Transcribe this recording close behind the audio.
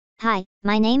Hi,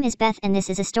 my name is Beth and this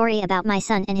is a story about my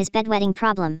son and his bedwetting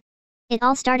problem. It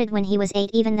all started when he was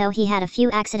 8, even though he had a few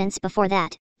accidents before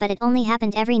that, but it only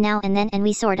happened every now and then and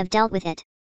we sort of dealt with it.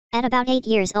 At about 8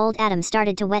 years old, Adam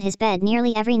started to wet his bed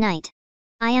nearly every night.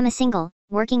 I am a single,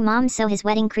 working mom, so his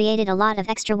wetting created a lot of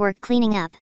extra work cleaning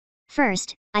up.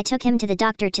 First, I took him to the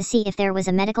doctor to see if there was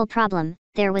a medical problem.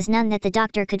 There was none that the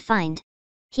doctor could find.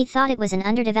 He thought it was an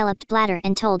underdeveloped bladder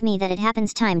and told me that it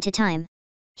happens time to time.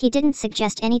 He didn't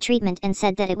suggest any treatment and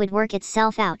said that it would work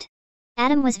itself out.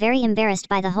 Adam was very embarrassed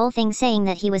by the whole thing, saying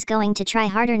that he was going to try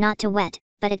harder not to wet,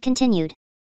 but it continued.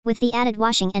 With the added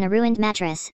washing and a ruined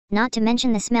mattress, not to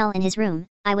mention the smell in his room,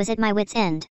 I was at my wit's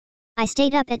end. I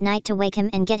stayed up at night to wake him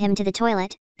and get him to the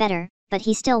toilet, better, but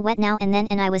he still wet now and then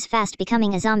and I was fast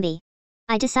becoming a zombie.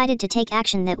 I decided to take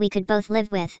action that we could both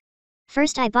live with.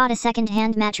 First, I bought a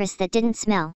second-hand mattress that didn't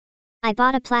smell. I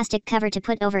bought a plastic cover to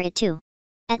put over it too.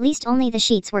 At least only the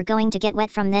sheets were going to get wet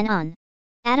from then on.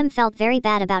 Adam felt very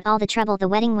bad about all the trouble the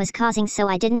wetting was causing, so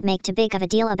I didn't make too big of a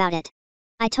deal about it.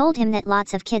 I told him that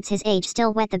lots of kids his age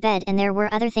still wet the bed and there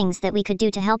were other things that we could do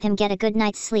to help him get a good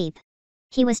night's sleep.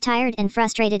 He was tired and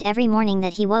frustrated every morning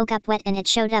that he woke up wet, and it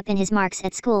showed up in his marks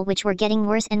at school, which were getting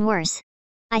worse and worse.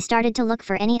 I started to look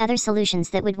for any other solutions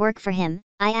that would work for him.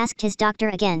 I asked his doctor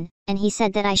again, and he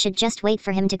said that I should just wait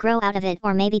for him to grow out of it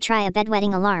or maybe try a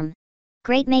bedwetting alarm.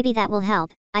 Great, maybe that will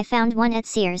help. I found one at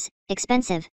Sears,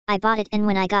 expensive. I bought it, and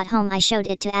when I got home I showed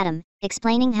it to Adam,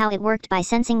 explaining how it worked by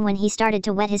sensing when he started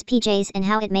to wet his PJs and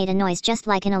how it made a noise just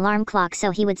like an alarm clock,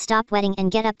 so he would stop wetting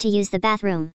and get up to use the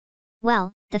bathroom.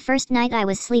 Well, the first night I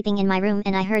was sleeping in my room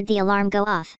and I heard the alarm go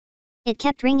off. It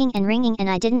kept ringing and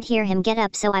I didn't hear him get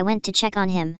up, so I went to check on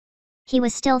him. He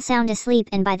was still sound asleep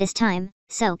and by this time,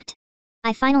 soaked.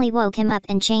 I finally woke him up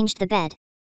and changed the bed.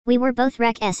 We were both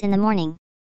wreck-s in the morning.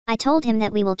 I told him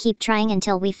that we will keep trying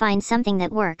until we find something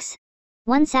that works.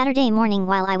 One Saturday morning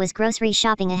while I was grocery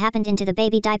shopping, I happened into the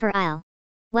baby diaper aisle.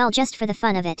 Well, just for the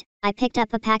fun of it, I picked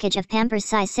up a package of Pampers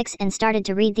size 6 and started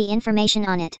to read the information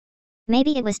on it.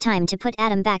 Maybe it was time to put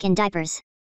Adam back in diapers.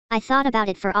 I thought about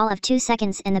it for all of 2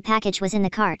 seconds and the package was in the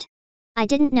cart. I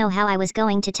didn't know how I was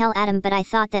going to tell Adam, but I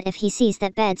thought that if he sees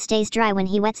that bed stays dry when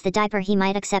he wets the diaper, he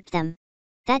might accept them.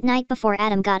 That night before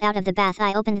Adam got out of the bath,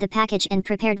 I opened the package and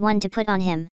prepared one to put on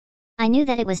him. I knew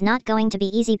that it was not going to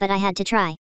be easy, but I had to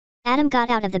try. Adam got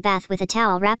out of the bath with a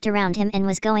towel wrapped around him and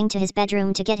was going to his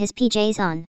bedroom to get his PJs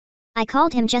on. I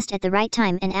called him just at the right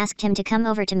time and asked him to come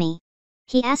over to me.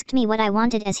 He asked me what I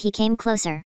wanted as he came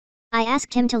closer. I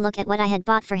asked him to look at what I had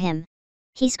bought for him.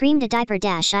 He screamed, "A diaper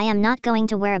dash! I am not going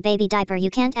to wear a baby diaper. You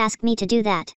can't ask me to do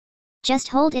that. Just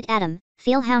hold it, Adam.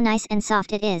 Feel how nice and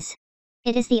soft it is.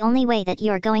 It is the only way that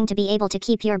you're going to be able to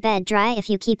keep your bed dry if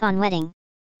you keep on wetting."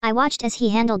 I watched as he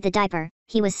handled the diaper.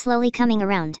 He was slowly coming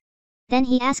around. Then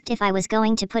he asked if I was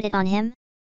going to put it on him.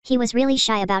 He was really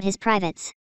shy about his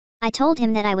privates. I told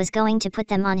him that I was going to put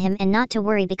them on him and not to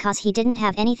worry because he didn't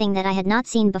have anything that I had not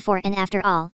seen before, and after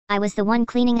all, I was the one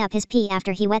cleaning up his pee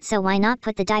after he wet, so why not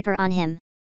put the diaper on him?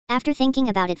 After thinking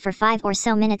about it for 5 or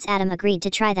so minutes, Adam agreed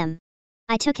to try them.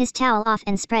 I took his towel off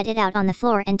and spread it out on the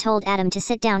floor and told Adam to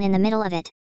sit down in the middle of it.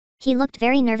 He looked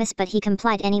very nervous, but he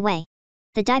complied anyway.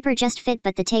 The diaper just fit,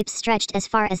 but the tapes stretched as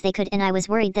far as they could, and I was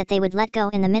worried that they would let go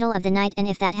in the middle of the night, and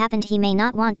if that happened he may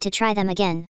not want to try them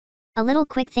again. A little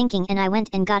quick thinking and I went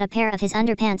and got a pair of his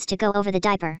underpants to go over the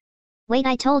diaper. "Wait,"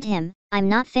 I told him, "I'm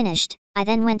not finished." I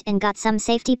then went and got some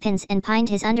safety pins and pinned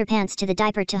his underpants to the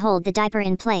diaper to hold the diaper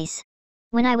in place.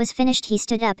 When I was finished, he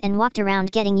stood up and walked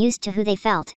around, getting used to how they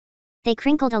felt. They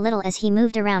crinkled a little as he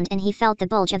moved around and he felt the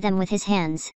bulge of them with his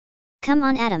hands. "Come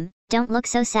on, Adam, don't look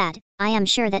so sad. I am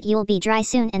sure that you'll be dry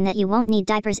soon and that you won't need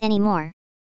diapers anymore.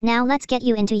 Now let's get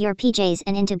you into your PJs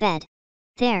and into bed.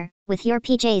 There, with your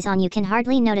PJs on you can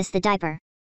hardly notice the diaper.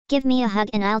 Give me a hug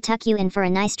and I'll tuck you in for a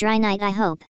nice dry night, I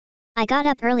hope." I got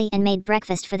up early and made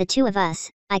breakfast for the two of us.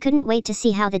 I couldn't wait to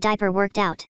see how the diaper worked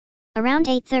out. Around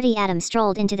 8:30 Adam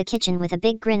strolled into the kitchen with a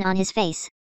big grin on his face.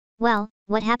 "Well,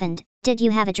 what happened? Did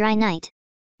you have a dry night?"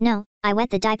 "No, I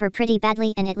wet the diaper pretty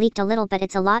badly and it leaked a little, but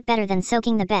it's a lot better than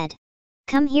soaking the bed.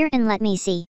 Come here and let me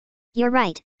see. You're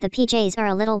right, the PJs are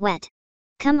a little wet.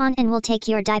 Come on and we'll take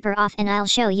your diaper off and I'll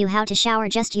show you how to shower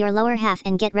just your lower half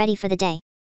and get ready for the day."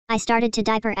 I started to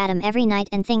diaper Adam every night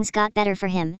and things got better for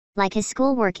him, like his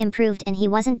schoolwork improved and he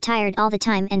wasn't tired all the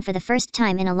time, and for the first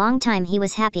time in a long time he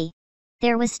was happy.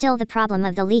 There was still the problem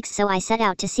of the leaks, so I set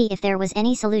out to see if there was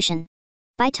any solution.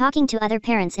 By talking to other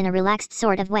parents in a relaxed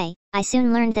sort of way, I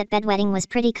soon learned that bedwetting was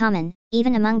pretty common,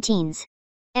 even among teens.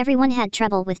 Everyone had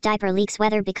trouble with diaper leaks,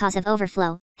 whether because of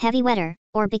overflow, heavy wetter,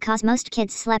 or because most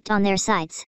kids slept on their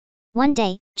sides. One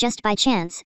day, just by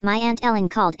chance, my Aunt Ellen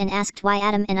called and asked why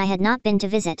Adam and I had not been to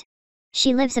visit.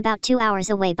 She lives about 2 hours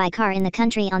away by car in the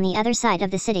country on the other side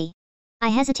of the city. I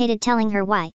hesitated telling her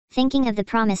why, thinking of the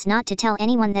promise not to tell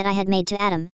anyone that I had made to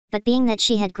Adam, but being that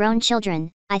she had grown children,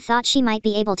 I thought she might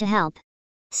be able to help.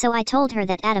 So I told her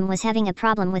that Adam was having a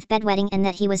problem with bedwetting and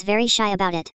that he was very shy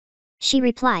about it. She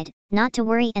replied, not to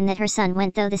worry, and that her son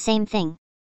went through the same thing.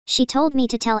 She told me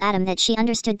to tell Adam that she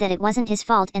understood that it wasn't his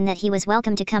fault and that he was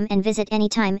welcome to come and visit any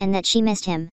time and that she missed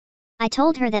him. I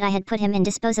told her that I had put him in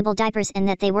disposable diapers and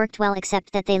that they worked well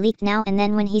except that they leaked now and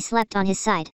then when he slept on his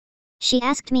side. She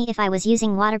asked me if I was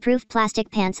using waterproof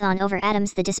plastic pants on over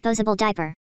Adam's the disposable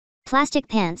diaper. Plastic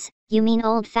pants, you mean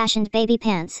old-fashioned baby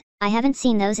pants? I haven't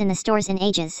seen those in the stores in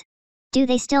ages. Do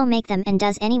they still make them and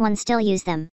does anyone still use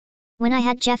them? When I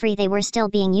had Jeffrey they were still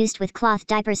being used with cloth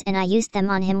diapers and I used them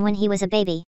on him when he was a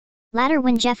baby. Later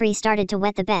when Jeffrey started to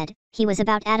wet the bed, he was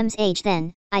about Adam's age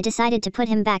then, I decided to put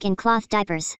him back in cloth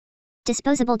diapers.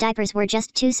 Disposable diapers were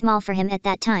just too small for him at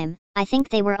that time. I think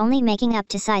they were only making up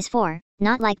to size 4,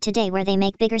 not like today where they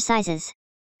make bigger sizes.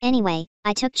 Anyway,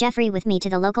 I took Jeffrey with me to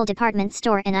the local department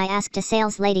store and I asked a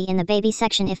sales lady in the baby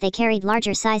section if they carried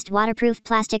larger sized waterproof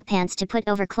plastic pants to put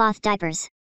over cloth diapers.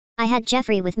 I had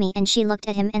Jeffrey with me and she looked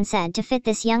at him and said to fit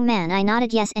this young man. I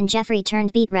nodded yes and Jeffrey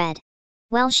turned beet red.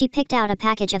 Well, she picked out a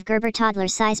package of Gerber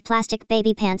toddler-size plastic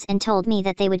baby pants and told me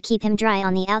that they would keep him dry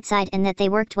on the outside and that they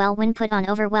worked well when put on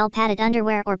over well-padded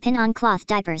underwear or pin-on cloth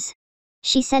diapers.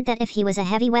 She said that if he was a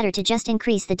heavy wetter to just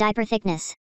increase the diaper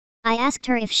thickness. I asked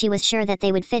her if she was sure that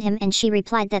they would fit him and she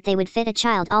replied that they would fit a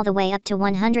child all the way up to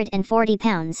 140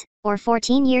 pounds, or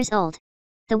 14 years old.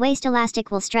 The waist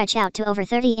elastic will stretch out to over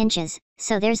 30 inches,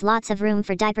 so there's lots of room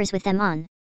for diapers with them on.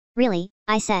 Really,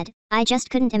 I said, I just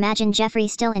couldn't imagine Jeffrey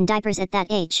still in diapers at that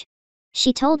age.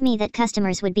 She told me that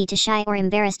customers would be too shy or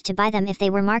embarrassed to buy them if they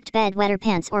were marked bedwetter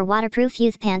pants or waterproof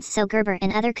youth pants, so Gerber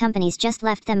and other companies just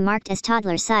left them marked as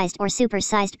toddler-sized or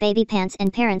super-sized baby pants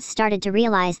and parents started to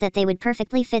realize that they would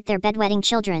perfectly fit their bedwetting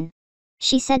children.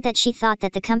 She said that she thought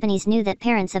that the companies knew that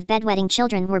parents of bedwetting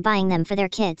children were buying them for their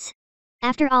kids.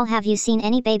 After all, have you seen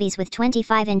any babies with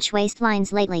 25-inch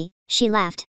waistlines lately? She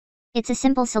laughed. It's a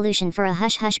simple solution for a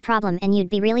hush-hush problem and you'd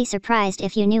be really surprised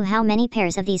if you knew how many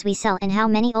pairs of these we sell and how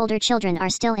many older children are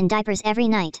still in diapers every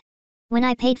night. When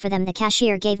I paid for them the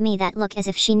cashier gave me that look as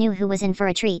if she knew who was in for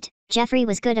a treat. Jeffrey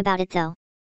was good about it though.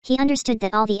 He understood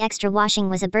that all the extra washing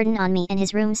was a burden on me and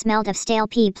his room smelled of stale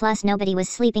pee plus nobody was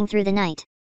sleeping through the night.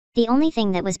 The only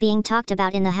thing that was being talked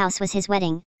about in the house was his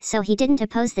wedding, so he didn't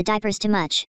oppose the diapers too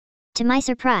much. To my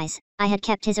surprise, I had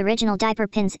kept his original diaper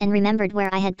pins and remembered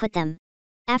where I had put them.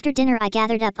 After dinner I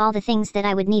gathered up all the things that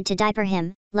I would need to diaper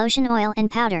him, lotion, oil and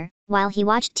powder, while he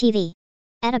watched TV.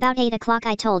 At about 8 o'clock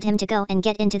I told him to go and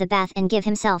get into the bath and give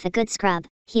himself a good scrub.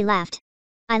 He laughed.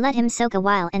 I let him soak a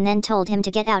while and then told him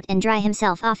to get out and dry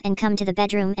himself off and come to the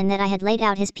bedroom and that I had laid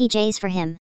out his PJs for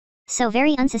him. So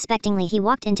very unsuspectingly he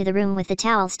walked into the room with the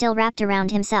towel still wrapped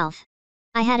around himself.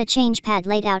 I had a change pad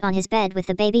laid out on his bed with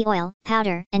the baby oil,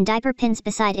 powder and diaper pins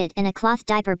beside it and a cloth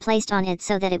diaper placed on it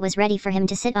so that it was ready for him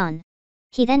to sit on.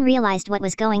 He then realized what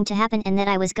was going to happen and that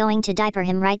I was going to diaper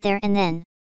him right there and then.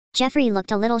 Jeffrey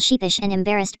looked a little sheepish and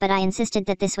embarrassed, but I insisted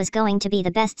that this was going to be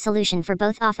the best solution for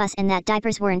both of us and that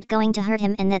diapers weren't going to hurt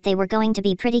him and that they were going to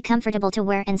be pretty comfortable to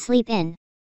wear and sleep in.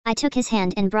 I took his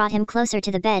hand and brought him closer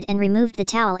to the bed and removed the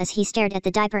towel as he stared at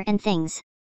the diaper and things.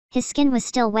 His skin was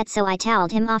still wet, so I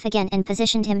toweled him off again and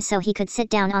positioned him so he could sit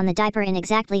down on the diaper in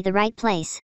exactly the right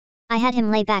place. I had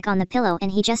him lay back on the pillow and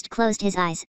he just closed his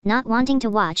eyes, not wanting to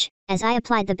watch, as I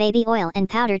applied the baby oil and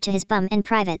powder to his bum and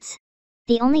privates.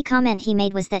 The only comment he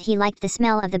made was that he liked the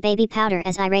smell of the baby powder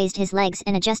as I raised his legs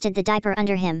and adjusted the diaper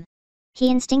under him. He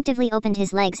instinctively opened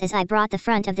his legs as I brought the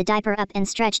front of the diaper up and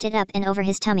stretched it up and over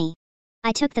his tummy.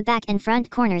 I took the back and front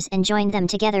corners and joined them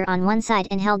together on one side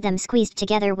and held them squeezed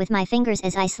together with my fingers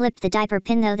as I slipped the diaper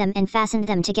pin through them and fastened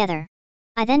them together.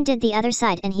 I then did the other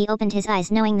side and he opened his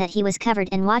eyes knowing that he was covered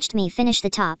and watched me finish the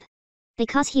top.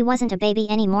 Because he wasn't a baby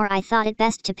anymore, I thought it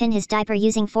best to pin his diaper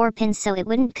using 4 pins so it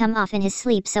wouldn't come off in his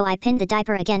sleep, so I pinned the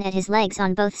diaper again at his legs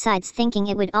on both sides, thinking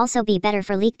it would also be better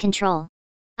for leak control.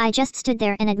 I just stood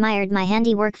there and admired my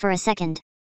handiwork for a second.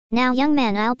 Now young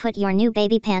man, I'll put your new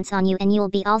baby pants on you and you'll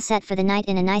be all set for the night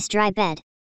in a nice dry bed.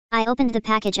 I opened the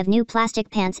package of new plastic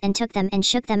pants and took them and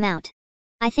shook them out.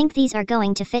 I think these are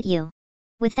going to fit you.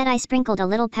 With that I sprinkled a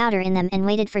little powder in them and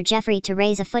waited for Jeffrey to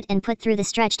raise a foot and put through the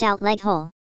stretched out leg hole.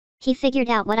 He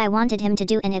figured out what I wanted him to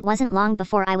do and it wasn't long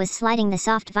before I was sliding the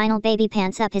soft vinyl baby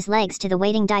pants up his legs to the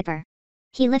waiting diaper.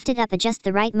 He lifted up at just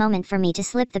the right moment for me to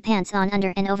slip the pants on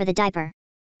under and over the diaper.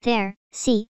 There,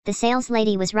 see, the sales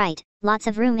lady was right, Lots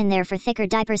of room in there for thicker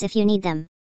diapers if you need them.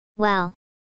 Well,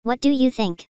 what do you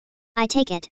think? I take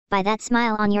it, by that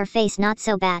smile on your face, not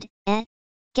so bad, eh?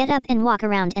 Get up and walk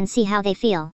around and see how they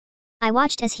feel. I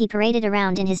watched as he paraded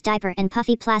around in his diaper and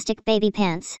puffy plastic baby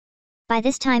pants. By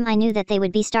this time I knew that they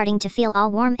would be starting to feel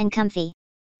all warm and comfy.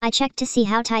 I checked to see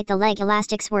how tight the leg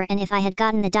elastics were and if I had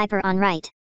gotten the diaper on right.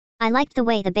 I liked the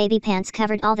way the baby pants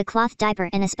covered all the cloth diaper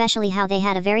and especially how they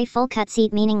had a very full cut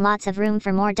seat, meaning lots of room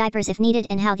for more diapers if needed,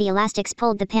 and how the elastics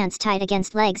pulled the pants tight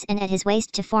against legs and at his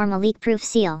waist to form a leak-proof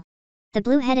seal. The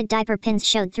blue-headed diaper pins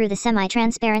showed through the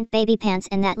semi-transparent baby pants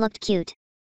and that looked cute.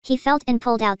 He felt and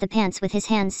pulled out the pants with his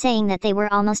hands, saying that they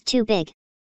were almost too big.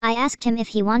 I asked him if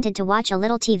he wanted to watch a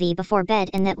little TV before bed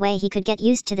and that way he could get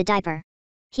used to the diaper.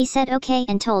 He said okay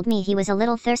and told me he was a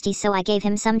little thirsty, so I gave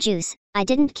him some juice. I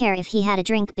didn't care if he had a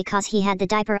drink because he had the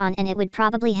diaper on and it would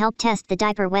probably help test the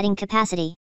diaper wetting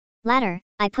capacity. Later,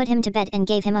 I put him to bed and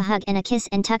gave him a hug and a kiss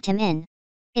and tucked him in.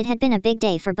 It had been a big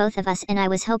day for both of us and I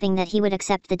was hoping that he would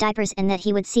accept the diapers and that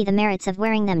he would see the merits of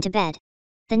wearing them to bed.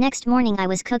 The next morning I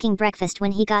was cooking breakfast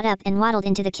when he got up and waddled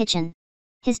into the kitchen.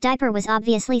 His diaper was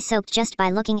obviously soaked just by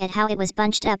looking at how it was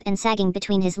bunched up and sagging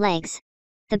between his legs.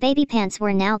 The baby pants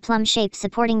were now plum-shaped,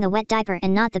 supporting the wet diaper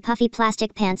and not the puffy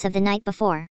plastic pants of the night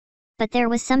before. But there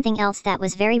was something else that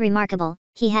was very remarkable.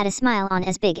 He had a smile on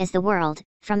as big as the world,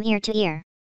 from ear to ear.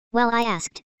 Well, I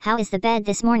asked, how is the bed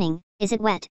this morning? Is it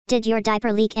wet? Did your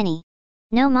diaper leak any?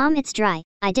 No mom, it's dry.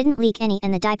 I didn't leak any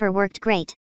and the diaper worked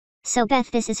great. So Beth,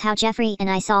 this is how Jeffrey and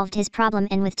I solved his problem,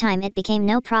 and with time it became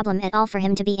no problem at all for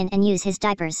him to be in and use his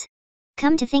diapers.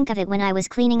 Come to think of it, when I was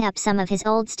cleaning up some of his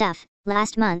old stuff,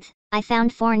 last month, I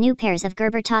found 4 new pairs of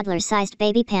Gerber toddler-sized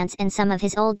baby pants and some of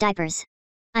his old diapers.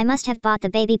 I must have bought the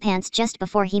baby pants just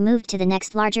before he moved to the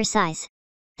next larger size.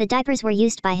 The diapers were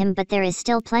used by him, but there is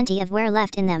still plenty of wear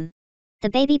left in them. The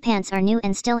baby pants are new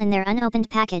and still in their unopened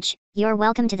package. You're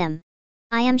welcome to them.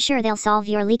 I am sure they'll solve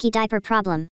your leaky diaper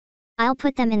problem. I'll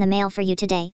put them in the mail for you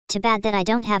today. Too bad that I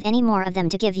don't have any more of them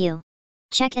to give you.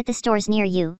 Check at the stores near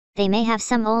you, they may have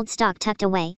some old stock tucked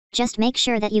away. Just make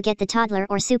sure that you get the toddler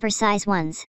or super size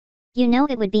ones. You know,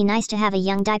 it would be nice to have a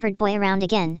young diapered boy around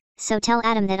again, so tell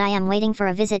Adam that I am waiting for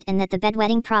a visit and that the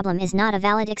bedwetting problem is not a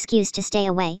valid excuse to stay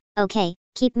away. Okay,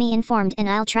 keep me informed and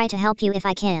I'll try to help you if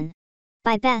I can.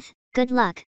 Bye Beth, good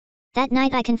luck. That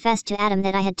night I confessed to Adam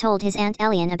that I had told his Aunt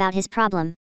Elian about his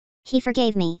problem. He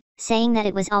forgave me, saying that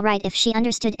it was alright if she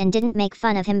understood and didn't make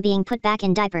fun of him being put back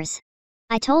in diapers.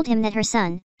 I told him that her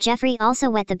son, Jeffrey, also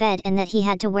wet the bed and that he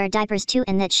had to wear diapers too,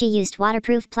 and that she used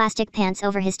waterproof plastic pants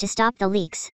over his to stop the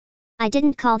leaks. I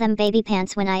didn't call them baby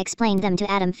pants when I explained them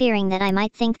to Adam, fearing that I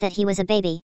might think that he was a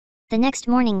baby. The next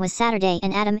morning was Saturday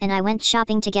and Adam and I went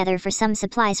shopping together for some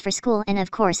supplies for school, and of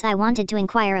course I wanted to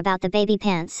inquire about the baby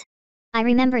pants. I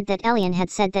remembered that Elian had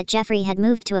said that Jeffrey had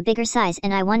moved to a bigger size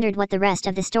and I wondered what the rest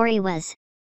of the story was.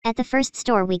 At the first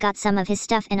store we got some of his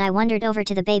stuff and I wandered over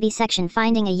to the baby section,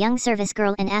 finding a young service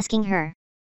girl and asking her,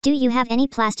 "Do you have any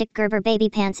plastic Gerber baby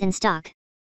pants in stock?"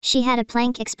 She had a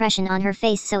blank expression on her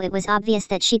face, so it was obvious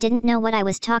that she didn't know what I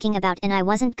was talking about and I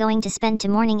wasn't going to spend the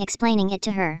morning explaining it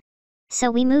to her. So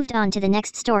we moved on to the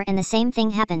next store and the same thing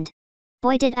happened.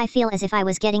 Boy, did I feel as if I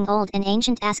was getting old and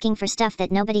ancient, asking for stuff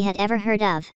that nobody had ever heard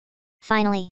of.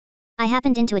 Finally, I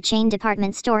happened into a chain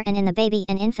department store and in the baby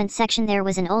and infant section there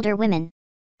was an older woman.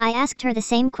 I asked her the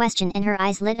same question and her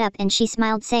eyes lit up and she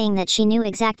smiled, saying that she knew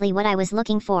exactly what I was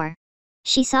looking for.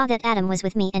 She saw that Adam was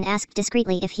with me and asked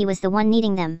discreetly if he was the one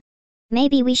needing them.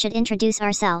 "Maybe we should introduce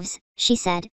ourselves," she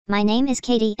said. "My name is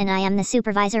Katie and I am the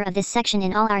supervisor of this section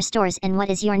in all our stores. And what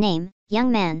is your name,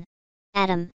 young man?"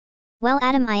 "Adam." "Well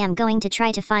Adam, I am going to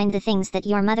try to find the things that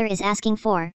your mother is asking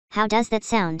for. How does that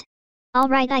sound?" "All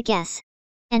right, I guess."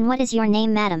 "And what is your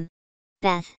name, madam?"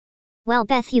 "Beth." "Well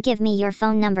Beth, you give me your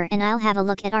phone number and I'll have a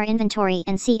look at our inventory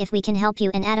and see if we can help you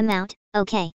and Adam out,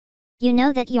 okay? You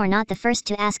know that you're not the first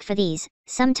to ask for these.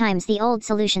 Sometimes the old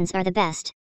solutions are the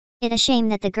best. It's a shame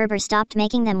that the Gerber stopped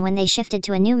making them when they shifted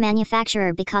to a new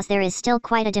manufacturer, because there is still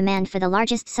quite a demand for the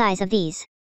largest size of these.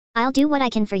 I'll do what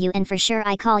I can for you and for sure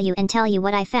I call you and tell you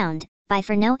what I found. Bye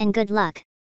for now and good luck."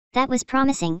 That was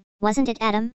promising, wasn't it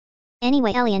Adam?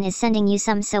 Anyway, Elian is sending you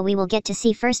some so we will get to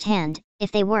see firsthand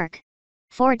if they work.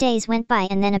 4 days went by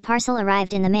and then a parcel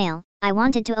arrived in the mail. I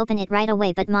wanted to open it right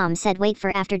away, but Mom said wait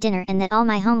for after dinner and that all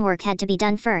my homework had to be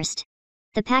done first.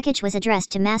 The package was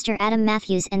addressed to Master Adam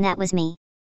Matthews and that was me.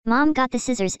 Mom got the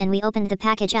scissors and we opened the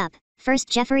package up. First,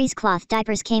 Jeffrey's cloth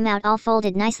diapers came out all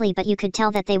folded nicely, but you could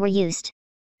tell that they were used.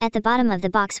 At the bottom of the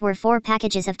box were 4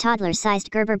 packages of toddler-sized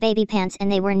Gerber baby pants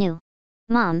and they were new.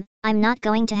 "Mom, I'm not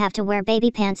going to have to wear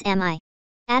baby pants, am I?"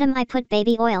 Adam, I put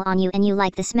baby oil on you and you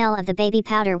like the smell of the baby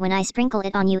powder when I sprinkle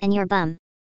it on you and your bum.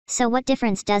 So what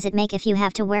difference does it make if you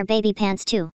have to wear baby pants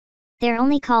too? They're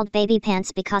only called baby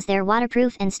pants because they're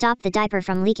waterproof and stop the diaper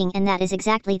from leaking, and that is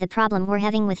exactly the problem we're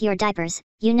having with your diapers,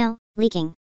 you know,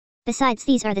 leaking. Besides,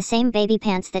 these are the same baby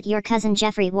pants that your cousin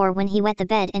Jeffrey wore when he wet the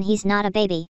bed, and he's not a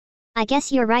baby. I guess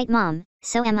you're right, Mom,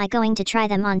 so am I going to try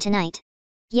them on tonight?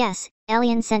 Yes,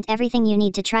 Elian sent everything you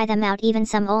need to try them out, even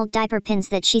some old diaper pins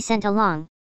that she sent along.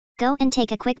 Go and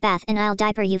take a quick bath and I'll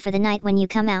diaper you for the night when you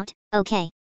come out,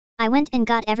 okay? I went and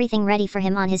got everything ready for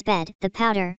him on his bed, the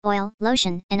powder, oil,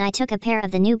 lotion, and I took a pair of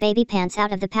the new baby pants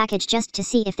out of the package just to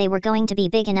see if they were going to be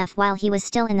big enough while he was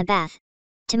still in the bath.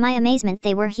 To my amazement,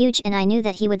 they were huge, and I knew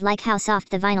that he would like how soft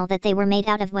the vinyl that they were made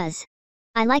out of was.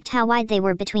 I liked how wide they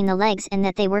were between the legs and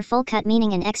that they were full cut,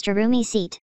 meaning an extra roomy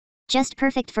seat. Just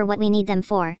perfect for what we need them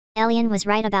for. Elian was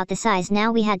right about the size.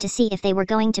 Now we had to see if they were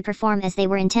going to perform as they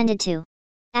were intended to.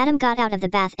 Adam got out of the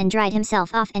bath and dried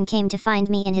himself off and came to find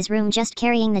me in his room just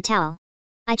carrying the towel.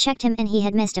 I checked him and he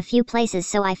had missed a few places,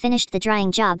 so I finished the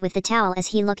drying job with the towel as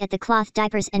he looked at the cloth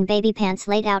diapers and baby pants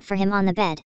laid out for him on the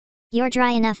bed. You're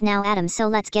dry enough now, Adam, so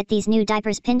let's get these new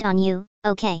diapers pinned on you,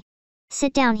 okay?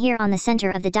 Sit down here on the center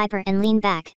of the diaper and lean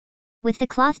back. With the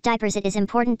cloth diapers it is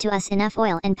important to us enough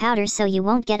oil and powder so you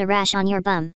won't get a rash on your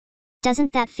bum.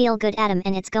 Doesn't that feel good, Adam?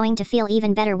 And it's going to feel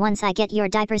even better once I get your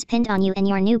diapers pinned on you and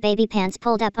your new baby pants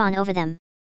pulled up on over them.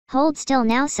 Hold still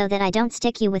now so that I don't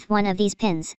stick you with one of these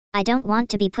pins. I don't want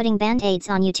to be putting band-aids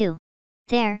on you too.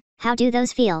 There, how do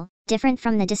those feel? Different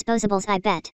from the disposables, I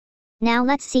bet. Now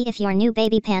let's see if your new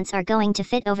baby pants are going to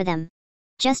fit over them.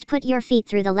 Just put your feet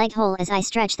through the leg hole as I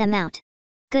stretch them out.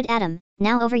 Good, Adam,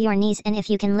 now over your knees, and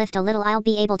if you can lift a little I'll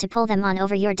be able to pull them on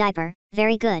over your diaper.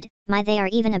 Very good, they are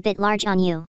even a bit large on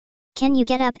you. Can you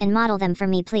get up and model them for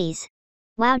me, please?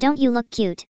 Wow, don't you look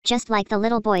cute, just like the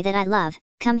little boy that I love.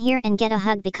 Come here and get a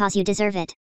hug because you deserve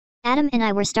it. Adam and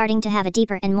I were starting to have a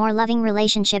deeper and more loving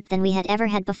relationship than we had ever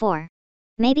had before.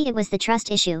 Maybe it was the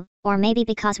trust issue, or maybe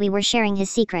because we were sharing his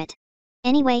secret.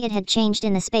 Anyway, it had changed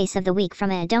in the space of the week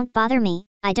from a "don't bother me,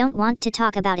 I don't want to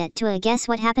talk about it" to a "guess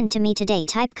what happened to me today"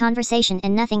 type conversation,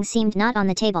 and nothing seemed not on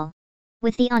the table.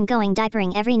 With the ongoing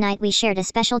diapering every night, we shared a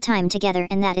special time together,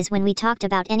 and that is when we talked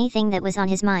about anything that was on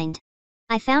his mind.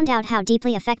 I found out how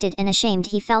deeply affected and ashamed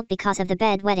he felt because of the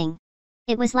bedwetting.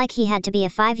 It was like he had to be a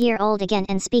 5-year-old again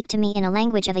and speak to me in a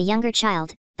language of a younger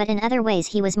child, but in other ways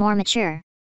he was more mature.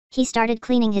 He started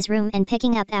cleaning his room and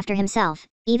picking up after himself,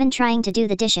 even trying to do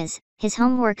the dishes. His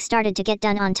homework started to get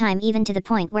done on time, even to the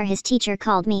point where his teacher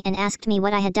called me and asked me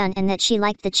what I had done and that she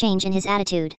liked the change in his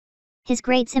attitude. His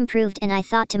grades improved, and I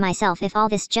thought to myself, if all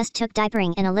this just took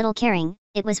diapering and a little caring,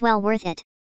 it was well worth it.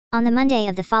 On the Monday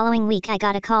of the following week I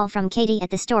got a call from Katie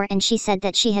at the store, and she said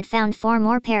that she had found 4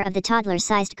 more pair of the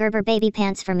toddler-sized Gerber baby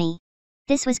pants for me.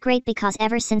 This was great because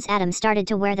ever since Adam started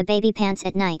to wear the baby pants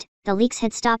at night, the leaks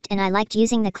had stopped, and I liked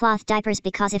using the cloth diapers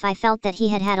because if I felt that he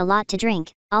had had a lot to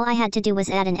drink, all I had to do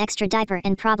was add an extra diaper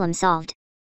and problem solved.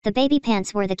 The baby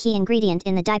pants were the key ingredient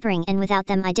in the diapering, and without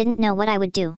them I didn't know what I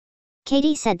would do.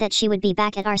 Katie said that she would be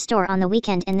back at our store on the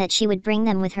weekend and that she would bring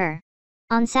them with her.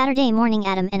 On Saturday morning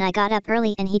Adam and I got up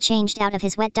early and he changed out of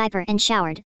his wet diaper and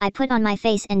showered. I put on my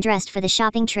face and dressed for the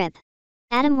shopping trip.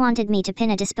 Adam wanted me to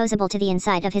pin a disposable to the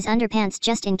inside of his underpants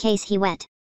just in case he wet.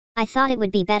 I thought it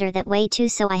would be better that way too,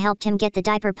 so I helped him get the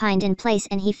diaper pinned in place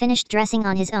and he finished dressing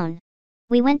on his own.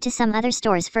 We went to some other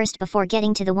stores first before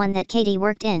getting to the one that Katie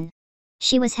worked in.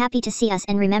 She was happy to see us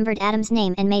and remembered Adam's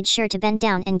name and made sure to bend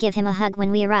down and give him a hug when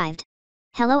we arrived.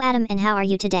 Hello Adam, and how are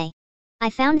you today? I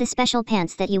found the special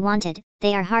pants that you wanted.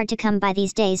 They are hard to come by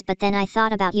these days, but then I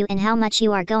thought about you and how much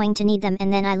you are going to need them,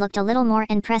 and then I looked a little more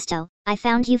and presto, I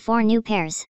found you 4 new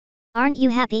pairs. Aren't you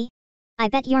happy? I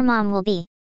bet your mom will be.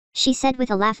 She said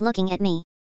with a laugh, looking at me.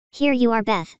 Here you are,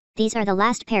 Beth, these are the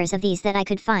last pairs of these that I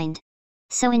could find.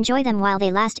 So enjoy them while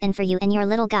they last, and for you and your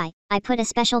little guy, I put a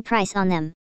special price on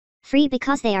them. Free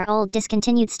because they are old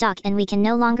discontinued stock and we can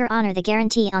no longer honor the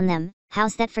guarantee on them.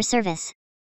 How's that for service?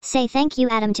 Say thank you,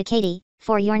 Adam, to Katie,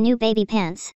 for your new baby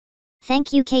pants.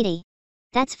 Thank you, Katie.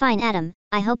 That's fine, Adam,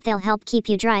 I hope they'll help keep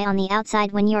you dry on the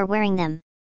outside when you're wearing them.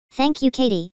 Thank you,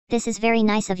 Katie, this is very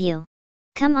nice of you.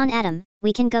 Come on, Adam,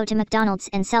 we can go to McDonald's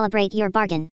and celebrate your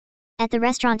bargain. At the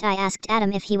restaurant I asked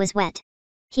Adam if he was wet.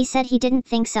 He said he didn't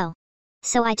think so.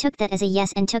 So I took that as a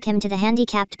yes and took him to the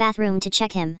handicapped bathroom to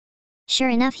check him. Sure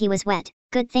enough, he was wet.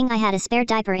 Good thing I had a spare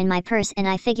diaper in my purse, and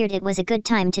I figured it was a good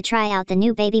time to try out the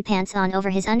new baby pants on over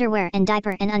his underwear and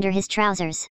diaper and under his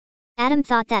trousers. Adam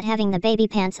thought that having the baby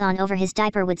pants on over his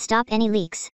diaper would stop any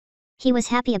leaks. He was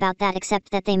happy about that,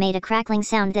 except that they made a crackling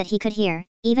sound that he could hear,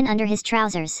 even under his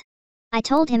trousers. I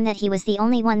told him that he was the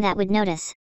only one that would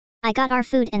notice. I got our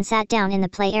food and sat down in the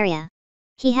play area.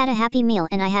 He had a happy meal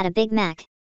and I had a Big Mac.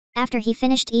 After he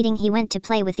finished eating, he went to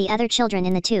play with the other children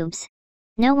in the tubes.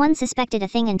 No one suspected a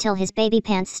thing until his baby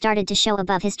pants started to show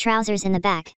above his trousers in the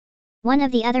back. One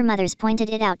of the other mothers pointed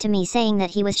it out to me, saying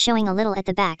that he was showing a little at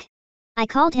the back. I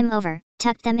called him over,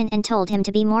 tucked them in and told him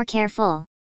to be more careful.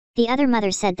 The other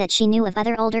mother said that she knew of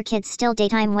other older kids still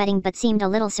daytime wetting but seemed a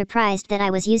little surprised that I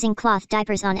was using cloth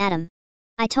diapers on Adam.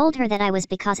 I told her that I was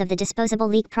because of the disposable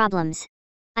leak problems.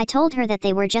 I told her that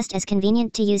they were just as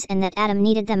convenient to use and that Adam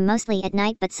needed them mostly at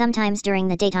night but sometimes during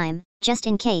the daytime, just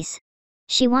in case.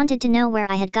 She wanted to know where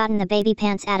I had gotten the baby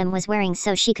pants Adam was wearing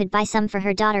so she could buy some for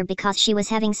her daughter because she was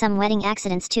having some wetting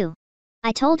accidents too.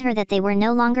 I told her that they were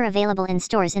no longer available in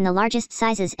stores in the largest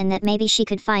sizes and that maybe she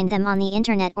could find them on the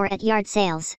internet or at yard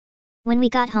sales. When we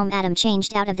got home, Adam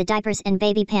changed out of the diapers and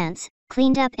baby pants,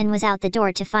 cleaned up and was out the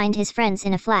door to find his friends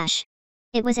in a flash.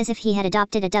 It was as if he had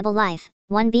adopted a double life,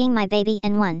 one being my baby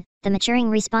and one, the maturing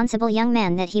responsible young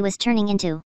man that he was turning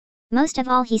into. Most of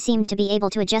all, he seemed to be able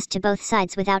to adjust to both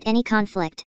sides without any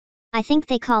conflict. I think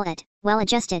they call it,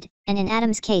 well-adjusted, and in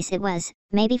Adam's case it was,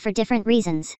 maybe for different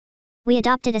reasons. We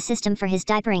adopted a system for his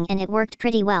diapering and it worked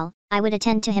pretty well. I would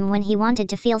attend to him when he wanted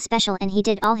to feel special and he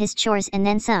did all his chores and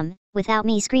then some, without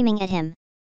me screaming at him.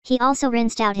 He also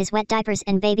rinsed out his wet diapers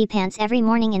and baby pants every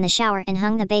morning in the shower and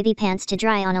hung the baby pants to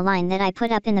dry on a line that I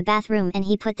put up in the bathroom, and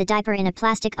he put the diaper in a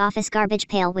plastic office garbage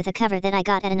pail with a cover that I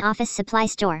got at an office supply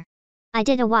store. I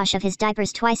did a wash of his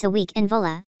diapers twice a week and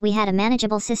voila, we had a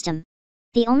manageable system.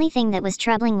 The only thing that was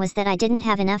troubling was that I didn't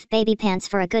have enough baby pants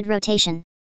for a good rotation.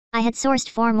 I had sourced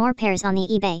 4 more pairs on the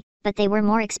eBay, but they were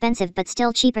more expensive but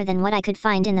still cheaper than what I could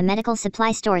find in the medical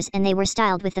supply stores, and they were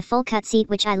styled with the full cut seat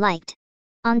which I liked.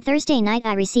 On Thursday night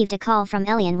I received a call from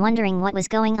Elian wondering what was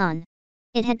going on.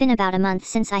 It had been about a month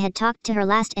since I had talked to her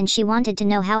last and she wanted to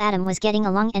know how Adam was getting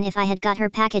along and if I had got her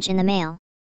package in the mail.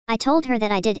 I told her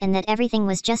that I did and that everything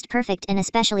was just perfect, and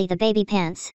especially the baby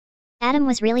pants. Adam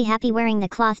was really happy wearing the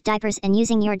cloth diapers and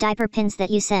using your diaper pins that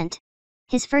you sent.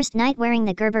 His first night wearing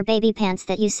the Gerber baby pants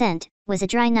that you sent was a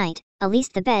dry night, at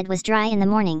least the bed was dry in the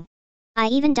morning. I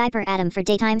even diaper Adam for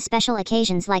daytime special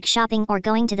occasions like shopping or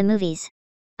going to the movies.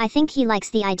 I think he likes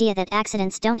the idea that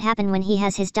accidents don't happen when he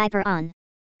has his diaper on.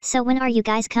 So when are you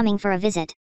guys coming for a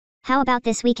visit? How about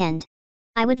this weekend?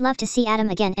 I would love to see Adam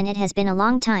again and it has been a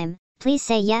long time. Please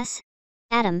say yes.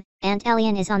 Adam, Aunt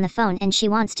Elian is on the phone and she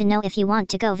wants to know if you want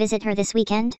to go visit her this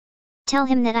weekend. Tell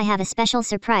him that I have a special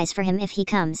surprise for him if he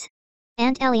comes.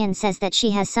 Aunt Elian says that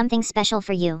she has something special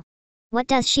for you. What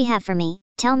does she have for me?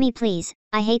 Tell me please.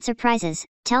 I hate surprises.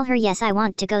 Tell her yes, I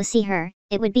want to go see her.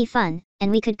 It would be fun,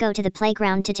 and we could go to the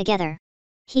playground together.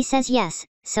 He says yes,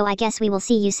 so I guess we will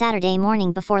see you Saturday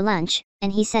morning before lunch,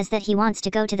 and he says that he wants to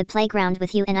go to the playground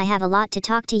with you and I have a lot to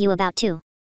talk to you about too.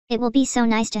 It will be so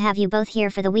nice to have you both here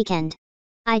for the weekend.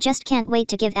 I just can't wait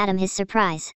to give Adam his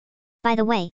surprise. By the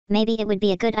way, maybe it would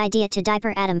be a good idea to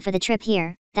diaper Adam for the trip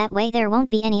here, that way there won't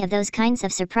be any of those kinds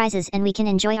of surprises and we can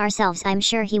enjoy ourselves. I'm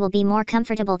sure he will be more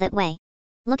comfortable that way.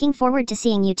 Looking forward to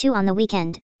seeing you two on the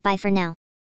weekend. Bye for now.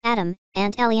 Adam,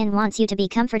 Aunt Elian wants you to be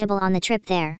comfortable on the trip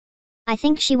there. I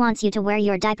think she wants you to wear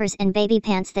your diapers and baby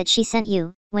pants that she sent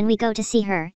you, when we go to see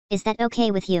her. Is that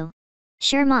okay with you?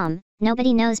 Sure Mom,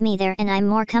 nobody knows me there and I'm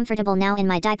more comfortable now in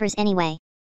my diapers anyway.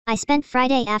 I spent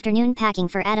Friday afternoon packing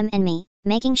for Adam and me,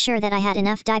 making sure that I had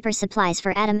enough diaper supplies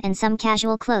for Adam and some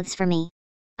casual clothes for me.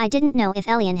 I didn't know if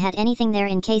Elian had anything there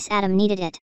in case Adam needed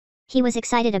it. He was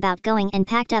excited about going and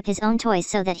packed up his own toys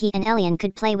so that he and Elian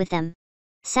could play with them.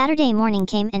 Saturday morning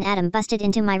came and Adam busted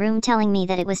into my room telling me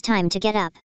that it was time to get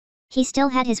up. He still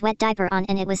had his wet diaper on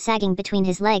and it was sagging between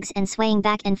his legs and swaying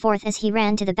back and forth as he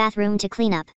ran to the bathroom to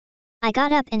clean up. I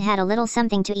got up and had a little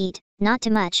something to eat, not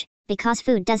too much, because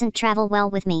food doesn't travel well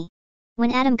with me.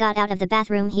 When Adam got out of the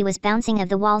bathroom he was bouncing off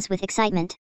the walls with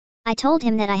excitement. I told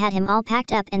him that I had him all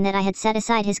packed up and that I had set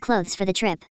aside his clothes for the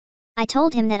trip. I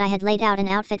told him that I had laid out an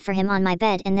outfit for him on my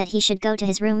bed and that he should go to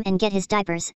his room and get his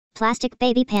diapers, plastic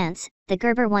baby pants, the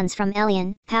Gerber ones from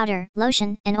Elian, powder,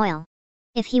 lotion, and oil.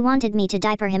 If he wanted me to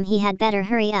diaper him he had better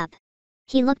hurry up.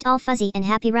 He looked all fuzzy and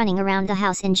happy running around the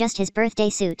house in just his birthday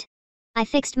suit. I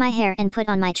fixed my hair and put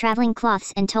on my traveling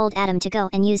cloths and told Adam to go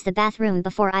and use the bathroom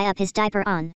before I up his diaper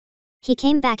on. He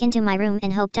came back into my room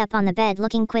and hopped up on the bed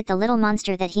looking quite the little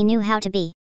monster that he knew how to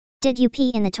be. Did you pee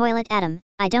in the toilet, Adam?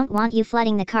 I don't want you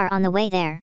flooding the car on the way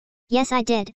there. Yes I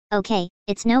did. Okay,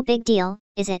 it's no big deal,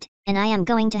 is it? And I am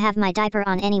going to have my diaper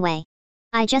on anyway.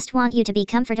 I just want you to be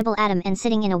comfortable, Adam, and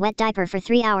sitting in a wet diaper for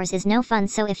 3 hours is no fun,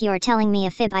 so if you're telling me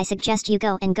a fib I suggest you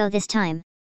go this time.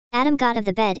 Adam got out of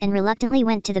the bed and reluctantly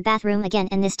went to the bathroom again,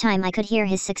 and this time I could hear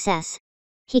his success.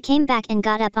 He came back and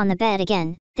got up on the bed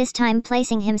again, this time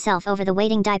placing himself over the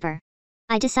waiting diaper.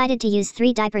 I decided to use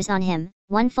 3 diapers on him,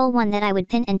 1 full one that I would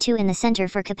pin and 2 in the center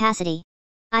for capacity.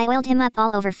 I oiled him up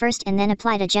all over first and then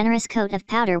applied a generous coat of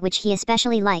powder which he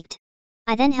especially liked.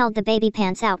 I then held the baby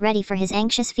pants out ready for his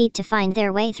anxious feet to find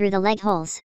their way through the leg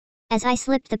holes. As I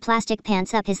slipped the plastic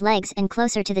pants up his legs and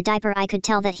closer to the diaper, I could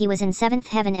tell that he was in 7th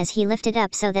heaven as he lifted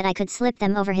up so that I could slip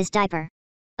them over his diaper.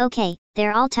 Okay,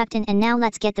 they're all tucked in, and now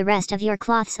let's get the rest of your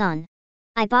cloths on.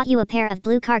 I bought you a pair of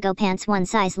blue cargo pants 1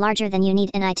 size larger than you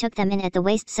need, and I took them in at the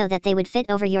waist so that they would fit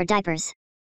over your diapers.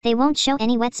 They won't show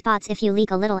any wet spots if you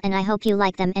leak a little, and I hope you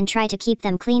like them and try to keep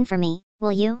them clean for me,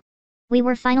 will you? We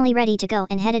were finally ready to go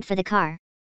and headed for the car.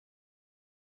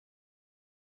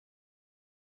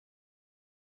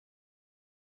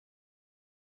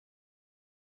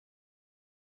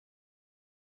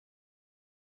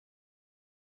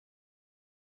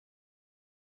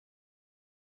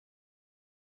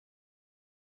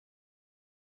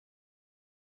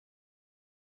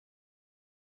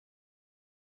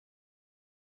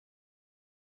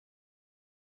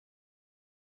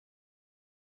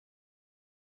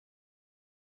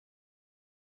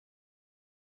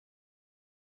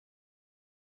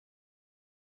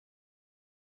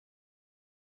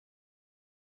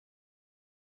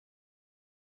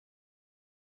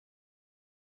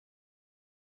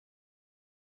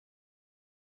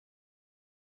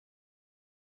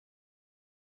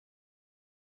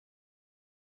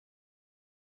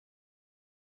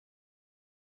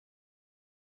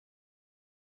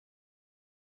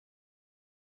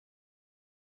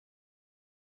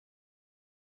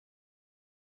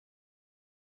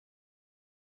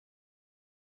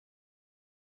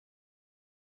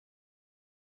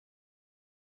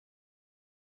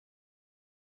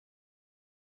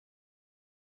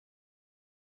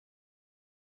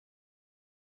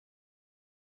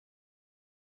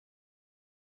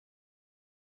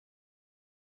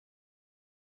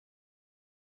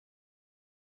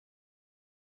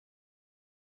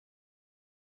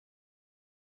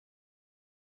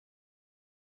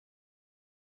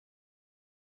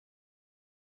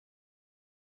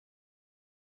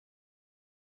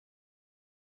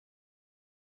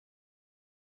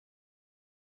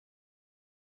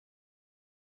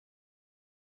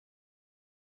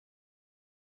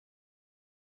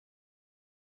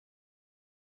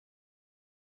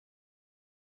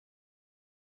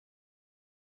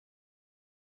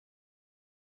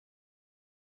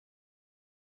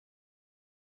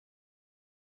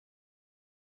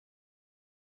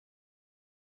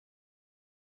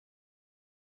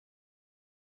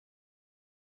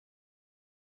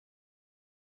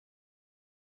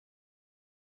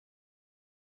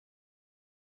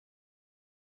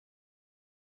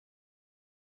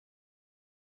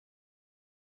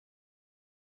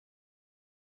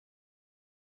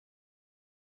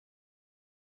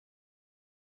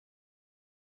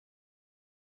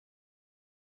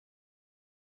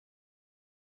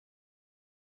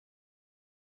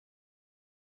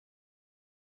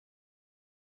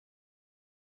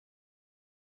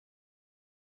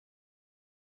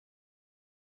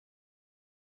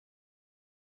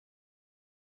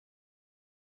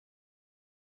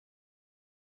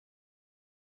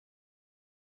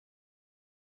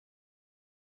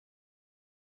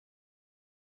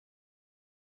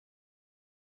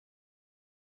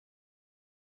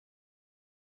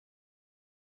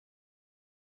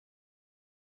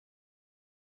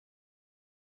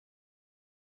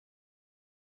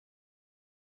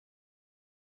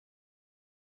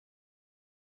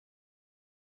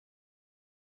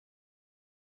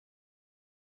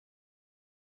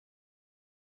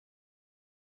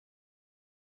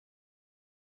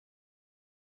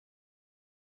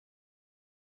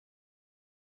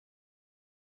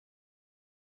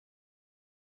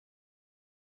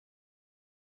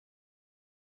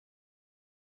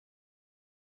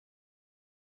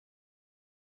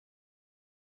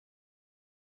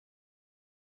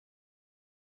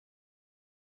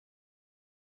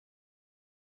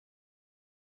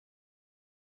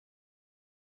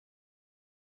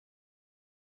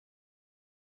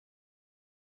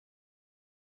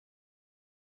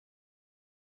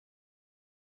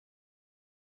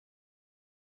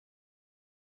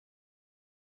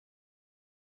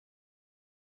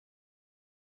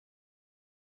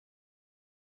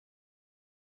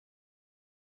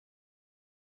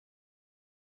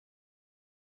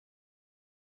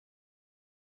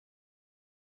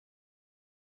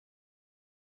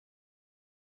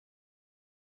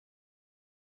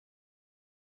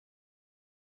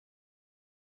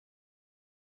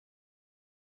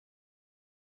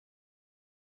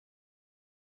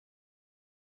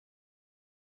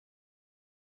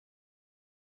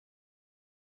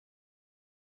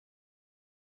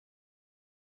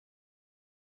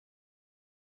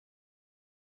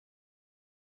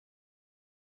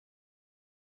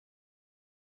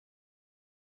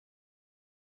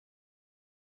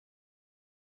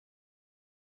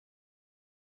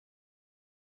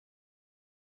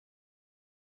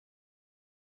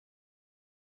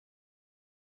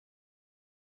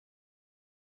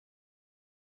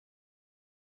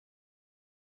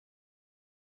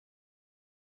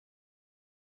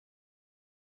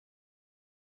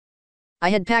 I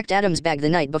had packed Adam's bag the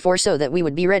night before so that we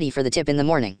would be ready for the tip in the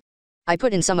morning. I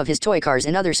put in some of his toy cars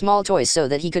and other small toys so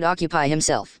that he could occupy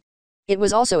himself. It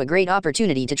was also a great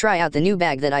opportunity to try out the new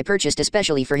bag that I purchased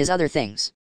especially for his other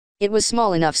things. It was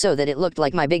small enough so that it looked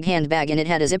like my big handbag and it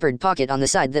had a zippered pocket on the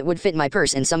side that would fit my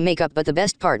purse and some makeup, but the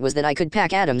best part was that I could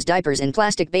pack Adam's diapers and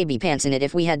plastic baby pants in it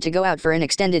if we had to go out for an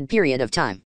extended period of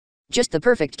time. Just the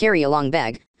perfect carry-along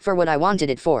bag, for what I wanted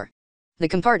it for. The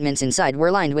compartments inside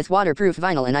were lined with waterproof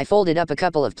vinyl and I folded up a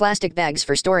couple of plastic bags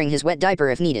for storing his wet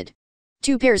diaper if needed.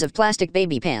 2 pairs of plastic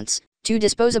baby pants, 2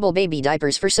 disposable baby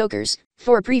diapers for soakers,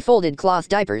 4 pre-folded cloth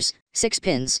diapers, 6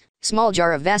 pins, small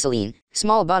jar of Vaseline,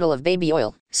 small bottle of baby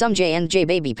oil, some J&J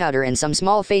baby powder and some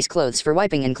small face clothes for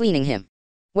wiping and cleaning him.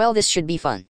 Well, this should be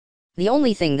fun. The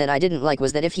only thing that I didn't like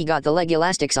was that if he got the leg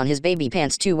elastics on his baby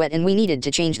pants too wet and we needed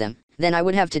to change them, then I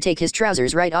would have to take his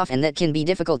trousers right off, and that can be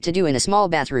difficult to do in a small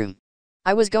bathroom.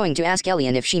 I was going to ask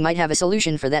Elian if she might have a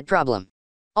solution for that problem.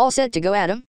 All set to go,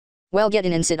 Adam? Well, get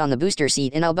in and sit on the booster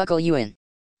seat and I'll buckle you in.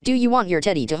 Do you want your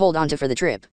teddy to hold onto for the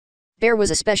trip? Bear was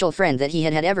a special friend that he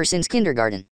had had ever since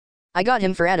kindergarten. I got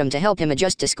him for Adam to help him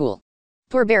adjust to school.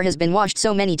 Poor Bear has been washed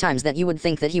so many times that you would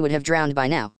think that he would have drowned by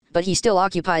now, but he still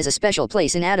occupies a special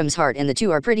place in Adam's heart and the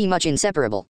two are pretty much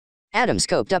inseparable. Adam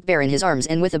scooped up Bear in his arms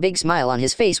and with a big smile on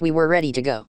his face we were ready to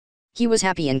go. He was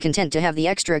happy and content to have the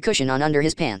extra cushion on under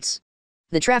his pants.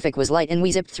 The traffic was light and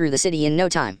we zipped through the city in no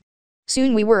time.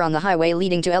 Soon we were on the highway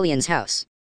leading to Elian's house.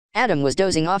 Adam was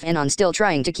dozing off and on, still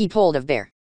trying to keep hold of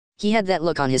Bear. He had that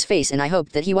look on his face and I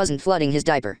hoped that he wasn't flooding his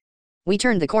diaper. We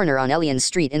turned the corner on Elian's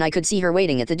street and I could see her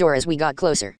waiting at the door as we got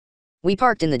closer. We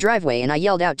parked in the driveway and I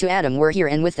yelled out to Adam, "We're here,"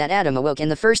 and with that Adam awoke and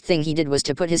the first thing he did was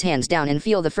to put his hands down and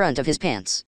feel the front of his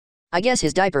pants. I guess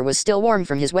his diaper was still warm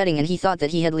from his wetting and he thought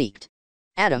that he had leaked.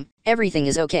 "Adam, everything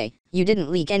is okay, you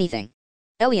didn't leak anything."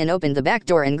 Elian opened the back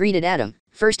door and greeted Adam,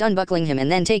 first unbuckling him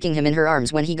and then taking him in her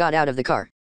arms when he got out of the car.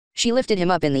 She lifted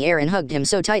him up in the air and hugged him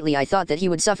so tightly I thought that he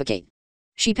would suffocate.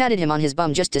 She patted him on his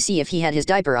bum just to see if he had his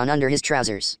diaper on under his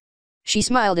trousers. She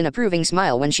smiled an approving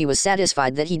smile when she was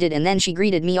satisfied that he did, and then she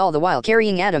greeted me, all the while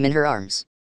carrying Adam in her arms.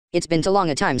 "It's been too long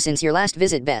a time since your last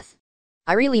visit, Beth.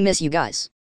 I really miss you guys.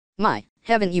 My,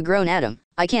 haven't you grown, Adam?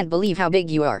 I can't believe how big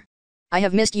you are. I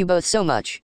have missed you both so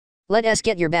much. Let us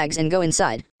get your bags and go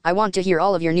inside. I want to hear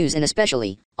all of your news and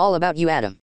especially, all about you,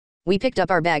 Adam." We picked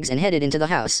up our bags and headed into the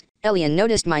house. Elian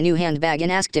noticed my new handbag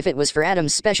and asked if it was for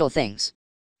Adam's special things.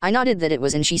 I nodded that it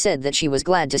was and she said that she was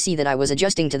glad to see that I was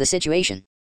adjusting to the situation.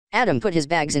 Adam put his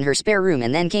bags in her spare room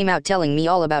and then came out telling me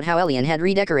all about how Elian had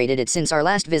redecorated it since our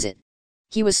last visit.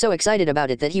 He was so excited about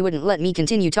it that he wouldn't let me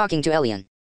continue talking to Elian.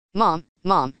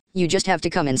 Mom, you just have to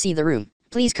come and see the room,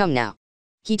 please come now."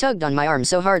 He tugged on my arm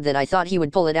so hard that I thought he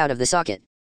would pull it out of the socket.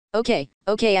 Okay,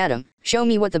 Adam, show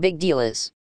me what the big deal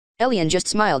is." Elian just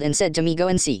smiled and said to me, "Go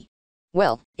and see."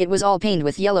 Well, it was all painted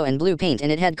with yellow and blue paint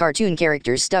and it had cartoon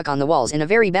characters stuck on the walls and a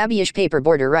very babyish paper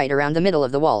border right around the middle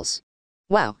of the walls.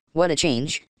 Wow, what a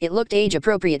change. It looked age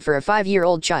appropriate for a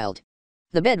 5-year-old child.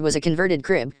 The bed was a converted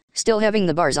crib, still having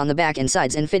the bars on the back and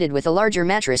sides and fitted with a larger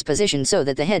mattress positioned so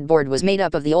that the headboard was made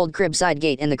up of the old crib side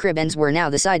gate and the crib ends were now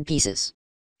the side pieces.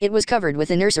 It was covered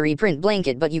with a nursery print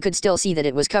blanket, but you could still see that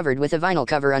it was covered with a vinyl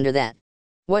cover under that.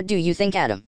 What do you think,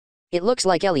 Adam? It looks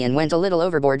like Elian went a little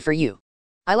overboard for you.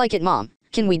 I like it, Mom.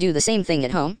 Can we do the same thing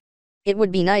at home? It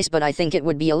would be nice, but I think it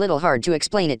would be a little hard to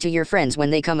explain it to your friends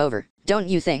when they come over, don't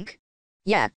you think?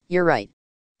 Yeah, you're right.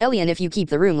 Elian, if you keep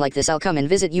the room like this, I'll come and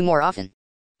visit you more often.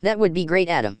 That would be great,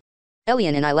 Adam.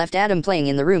 Elian and I left Adam playing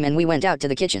in the room and we went out to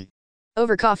the kitchen.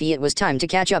 Over coffee it was time to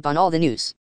catch up on all the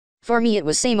news. For me it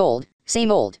was same old,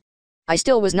 same old. I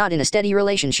still was not in a steady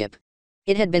relationship.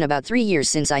 It had been about 3 years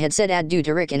since I had said adieu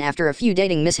to Rick, and after a few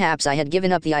dating mishaps I had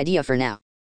given up the idea for now.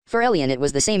 For Elian it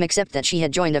was the same, except that she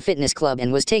had joined a fitness club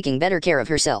and was taking better care of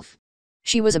herself.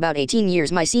 She was about 18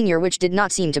 years my senior, which did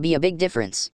not seem to be a big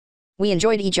difference. We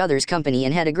enjoyed each other's company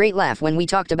and had a great laugh when we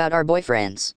talked about our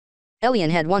boyfriends.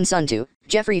 Elian had one son too,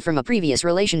 Jeffrey, from a previous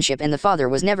relationship, and the father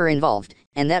was never involved,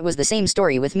 and that was the same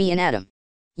story with me and Adam.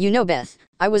 You know, Beth,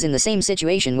 I was in the same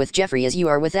situation with Jeffrey as you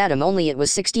are with Adam, only it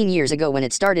was 16 years ago when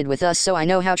it started with us, so I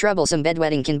know how troublesome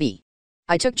bedwetting can be.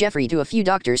 I took Jeffrey to a few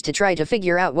doctors to try to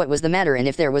figure out what was the matter and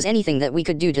if there was anything that we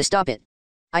could do to stop it.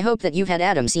 I hope that you've had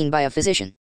Adam seen by a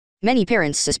physician. Many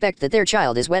parents suspect that their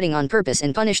child is wetting on purpose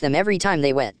and punish them every time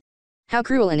they wet. How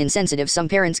cruel and insensitive some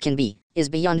parents can be, is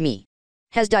beyond me.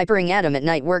 Has diapering Adam at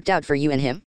night worked out for you and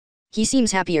him? He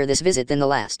seems happier this visit than the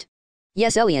last.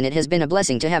 Yes, Elian, it has been a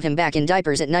blessing to have him back in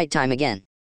diapers at night time again.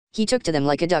 He took to them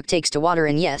like a duck takes to water,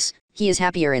 and yes, he is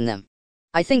happier in them.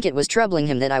 I think it was troubling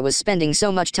him that I was spending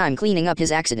so much time cleaning up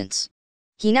his accidents.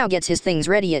 He now gets his things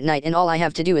ready at night and all I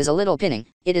have to do is a little pinning.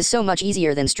 It is so much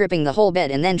easier than stripping the whole bed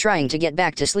and then trying to get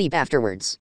back to sleep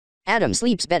afterwards. Adam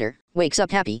sleeps better, wakes up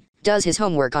happy, does his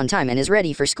homework on time and is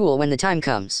ready for school when the time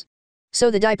comes. So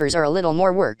the diapers are a little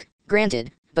more work,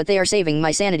 granted, but they are saving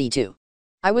my sanity too.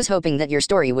 I was hoping that your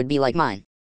story would be like mine.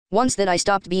 Once that I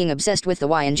stopped being obsessed with the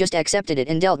why and just accepted it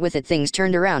and dealt with it, things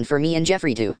turned around for me and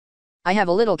Jeffrey too. I have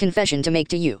a little confession to make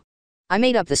to you. I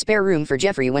made up the spare room for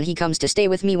Jeffrey when he comes to stay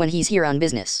with me when he's here on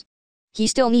business. He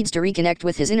still needs to reconnect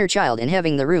with his inner child and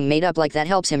having the room made up like that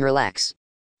helps him relax.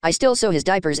 I still sew his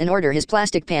diapers and order his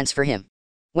plastic pants for him.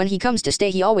 When he comes to stay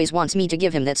he always wants me to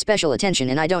give him that special attention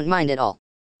and I don't mind at all.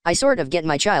 I sort of get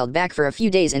my child back for a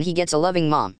few days and he gets a loving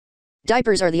mom.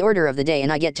 Diapers are the order of the day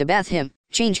and I get to bath him,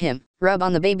 change him, rub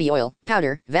on the baby oil,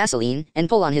 powder, Vaseline, and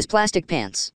pull on his plastic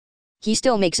pants. He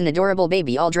still makes an adorable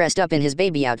baby all dressed up in his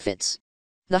baby outfits.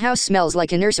 The house smells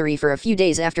like a nursery for a few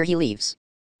days after he leaves.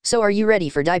 So are you ready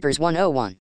for Diapers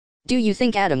 101? Do you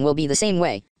think Adam will be the same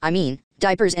way, I mean,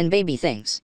 diapers and baby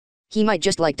things? He might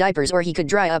just like diapers or he could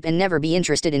dry up and never be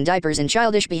interested in diapers and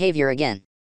childish behavior again.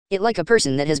 It like a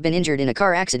person that has been injured in a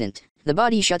car accident, the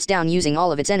body shuts down using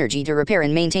all of its energy to repair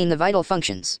and maintain the vital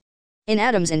functions. In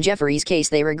Adam's and Jeffrey's case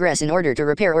they regress in order to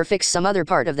repair or fix some other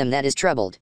part of them that is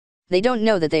troubled. They don't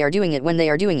know that they are doing it when they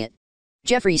are doing it.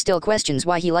 Jeffrey still questions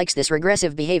why he likes this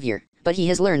regressive behavior, but he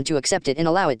has learned to accept it and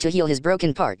allow it to heal his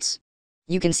broken parts.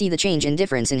 You can see the change and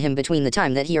difference in him between the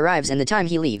time that he arrives and the time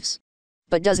he leaves.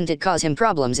 But doesn't it cause him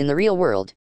problems in the real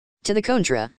world? To the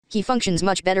contra, he functions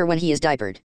much better when he is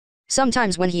diapered.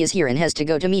 Sometimes when he is here and has to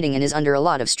go to meeting and is under a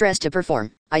lot of stress to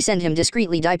perform, I send him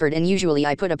discreetly diapered and usually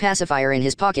I put a pacifier in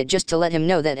his pocket just to let him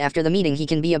know that after the meeting he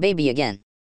can be a baby again.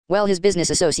 Well, his business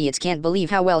associates can't believe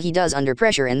how well he does under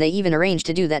pressure and they even arrange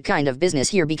to do that kind of business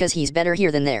here because he's better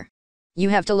here than there. You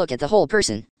have to look at the whole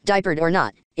person, diapered or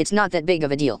not, it's not that big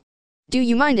of a deal. Do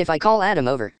you mind if I call Adam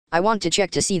over? I want to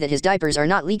check to see that his diapers are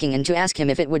not leaking and to ask him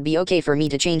if it would be okay for me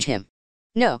to change him.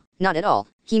 No, not at all,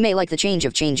 he may like the change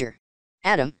of changer.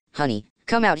 Adam, honey,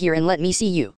 come out here and let me see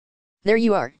you. There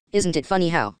you are, isn't it funny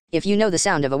how, if you know the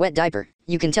sound of a wet diaper,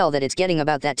 you can tell that it's getting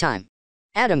about that time.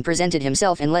 Adam presented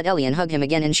himself and let Elian hug him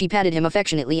again and she patted him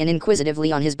affectionately and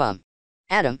inquisitively on his bum.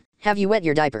 Adam, have you wet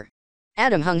your diaper?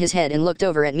 Adam hung his head and looked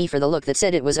over at me for the look that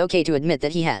said it was okay to admit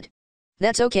that he had.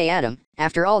 That's okay, Adam,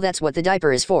 after all that's what the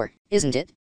diaper is for, isn't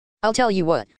it? I'll tell you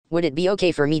what, would it be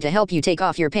okay for me to help you take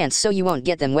off your pants so you won't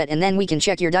get them wet and then we can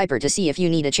check your diaper to see if you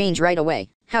need a change right away?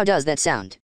 How does that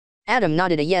sound? Adam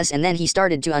nodded a yes and then he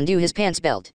started to undo his pants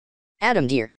belt. Adam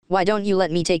dear, why don't you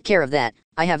let me take care of that?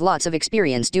 I have lots of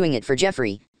experience doing it for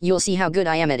Jeffrey, you'll see how good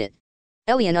I am at it.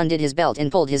 Elian undid his belt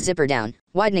and pulled his zipper down,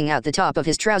 widening out the top of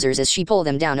his trousers as she pulled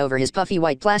them down over his puffy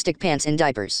white plastic pants and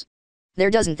diapers. There,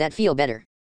 doesn't that feel better?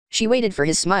 She waited for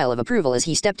his smile of approval as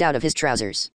he stepped out of his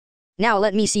trousers. Now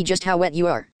let me see just how wet you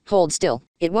are, hold still,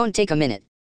 it won't take a minute.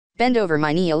 Bend over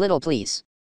my knee a little please.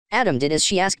 Adam did as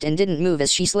she asked and didn't move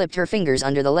as she slipped her fingers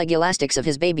under the leg elastics of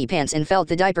his baby pants and felt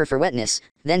the diaper for wetness,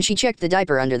 then she checked the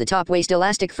diaper under the top waist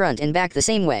elastic front and back the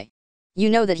same way. You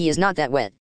know that he is not that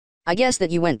wet. I guess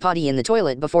that you went potty in the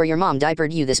toilet before your mom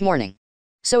diapered you this morning.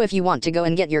 So if you want to go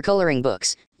and get your coloring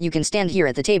books, you can stand here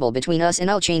at the table between us and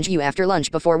I'll change you after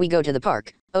lunch before we go to the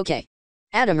park, okay?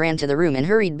 Adam ran to the room and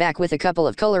hurried back with a couple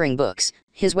of coloring books,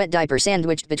 his wet diaper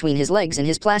sandwiched between his legs and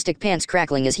his plastic pants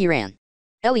crackling as he ran.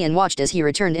 Elian watched as he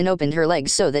returned and opened her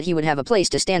legs so that he would have a place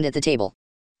to stand at the table.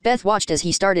 Beth watched as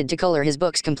he started to color his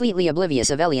books, completely oblivious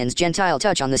of Elian's gentile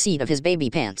touch on the seat of his baby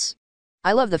pants.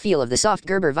 I love the feel of the soft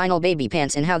Gerber vinyl baby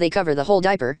pants and how they cover the whole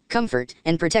diaper, comfort,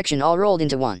 and protection all rolled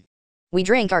into one. We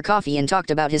drank our coffee and talked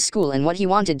about his school and what he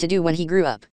wanted to do when he grew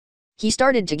up. He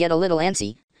started to get a little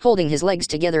antsy, holding his legs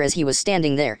together as he was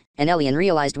standing there, and Elian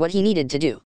realized what he needed to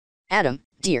do. Adam,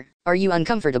 dear, are you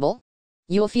uncomfortable?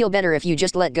 You'll feel better if you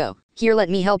just let go. Here, let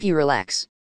me help you relax.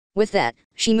 With that,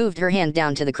 she moved her hand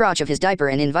down to the crotch of his diaper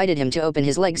and invited him to open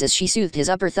his legs as she soothed his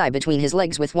upper thigh between his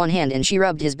legs with one hand and she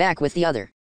rubbed his back with the other.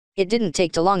 It didn't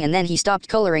take too long and then he stopped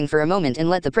coloring for a moment and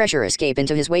let the pressure escape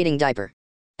into his waiting diaper.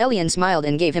 Elian smiled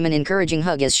and gave him an encouraging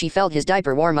hug as she felt his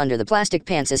diaper warm under the plastic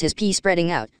pants as his pee spreading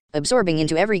out, absorbing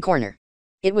into every corner.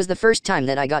 It was the first time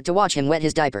that I got to watch him wet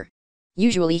his diaper.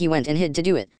 Usually he went and hid to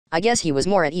do it. I guess he was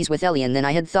more at ease with Elian than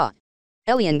I had thought.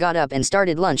 Elian got up and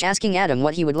started lunch, asking Adam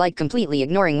what he would like, completely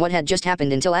ignoring what had just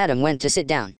happened until Adam went to sit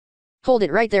down. Hold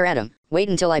it right there, Adam, wait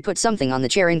until I put something on the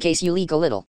chair in case you leak a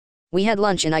little. We had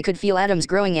lunch and I could feel Adam's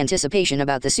growing anticipation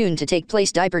about the soon to take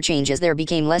place diaper change as there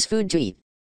became less food to eat.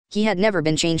 He had never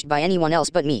been changed by anyone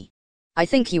else but me. I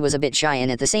think he was a bit shy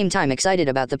and at the same time excited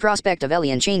about the prospect of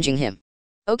Elian changing him.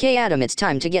 Okay Adam, it's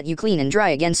time to get you clean and dry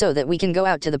again so that we can go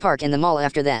out to the park and the mall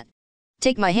after that.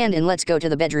 Take my hand and let's go to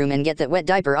the bedroom and get that wet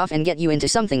diaper off and get you into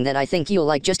something that I think you'll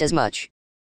like just as much.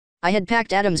 I had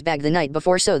packed Adam's bag the night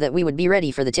before so that we would be ready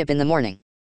for the tip in the morning.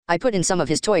 I put in some of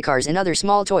his toy cars and other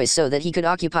small toys so that he could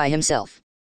occupy himself.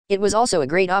 It was also a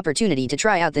great opportunity to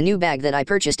try out the new bag that I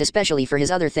purchased especially for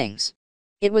his other things.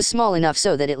 It was small enough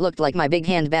so that it looked like my big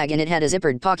handbag and it had a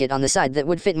zippered pocket on the side that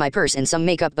would fit my purse and some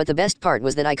makeup, but the best part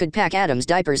was that I could pack Adam's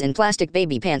diapers and plastic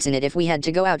baby pants in it if we had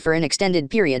to go out for an extended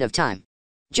period of time.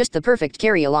 Just the perfect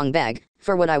carry-along bag,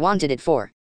 for what I wanted it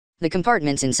for. The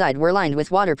compartments inside were lined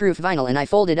with waterproof vinyl and I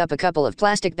folded up a couple of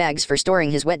plastic bags for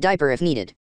storing his wet diaper if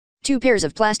needed. 2 pairs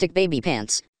of plastic baby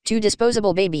pants, 2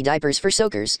 disposable baby diapers for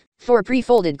soakers, 4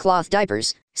 pre-folded cloth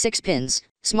diapers, 6 pins,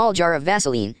 small jar of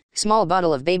Vaseline, small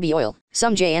bottle of baby oil,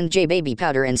 some J&J baby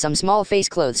powder and some small face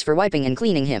clothes for wiping and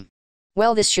cleaning him.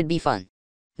 Well, this should be fun.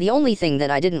 The only thing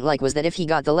that I didn't like was that if he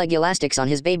got the leg elastics on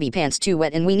his baby pants too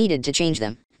wet and we needed to change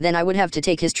them, then I would have to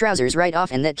take his trousers right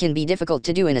off, and that can be difficult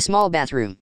to do in a small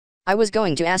bathroom. I was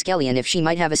going to ask Elian if she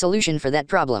might have a solution for that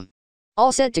problem.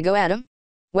 All set to go, Adam?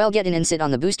 Well, get in and sit on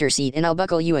the booster seat and I'll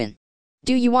buckle you in.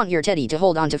 Do you want your teddy to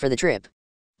hold onto for the trip?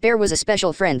 Bear was a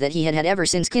special friend that he had had ever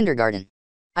since kindergarten.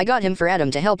 I got him for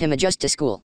Adam to help him adjust to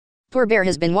school. Poor Bear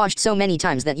has been washed so many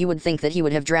times that you would think that he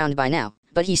would have drowned by now,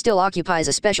 but he still occupies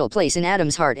a special place in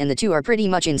Adam's heart and the two are pretty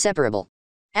much inseparable.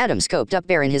 Adam scooped up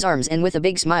Bear in his arms and with a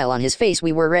big smile on his face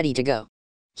we were ready to go.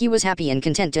 He was happy and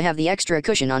content to have the extra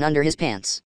cushion on under his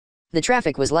pants. The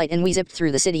traffic was light and we zipped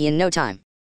through the city in no time.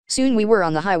 Soon we were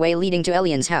on the highway leading to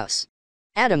Elian's house.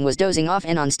 Adam was dozing off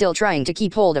and on, still trying to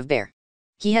keep hold of Bear.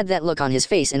 He had that look on his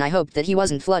face and I hoped that he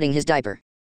wasn't flooding his diaper.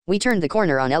 We turned the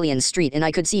corner on Elian's street and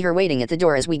I could see her waiting at the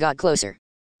door as we got closer.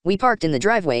 We parked in the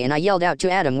driveway and I yelled out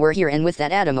to Adam, "We're here," and with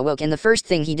that Adam awoke and the first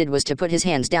thing he did was to put his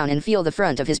hands down and feel the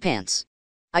front of his pants.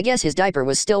 I guess his diaper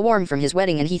was still warm from his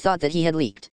wetting and he thought that he had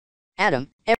leaked. Adam,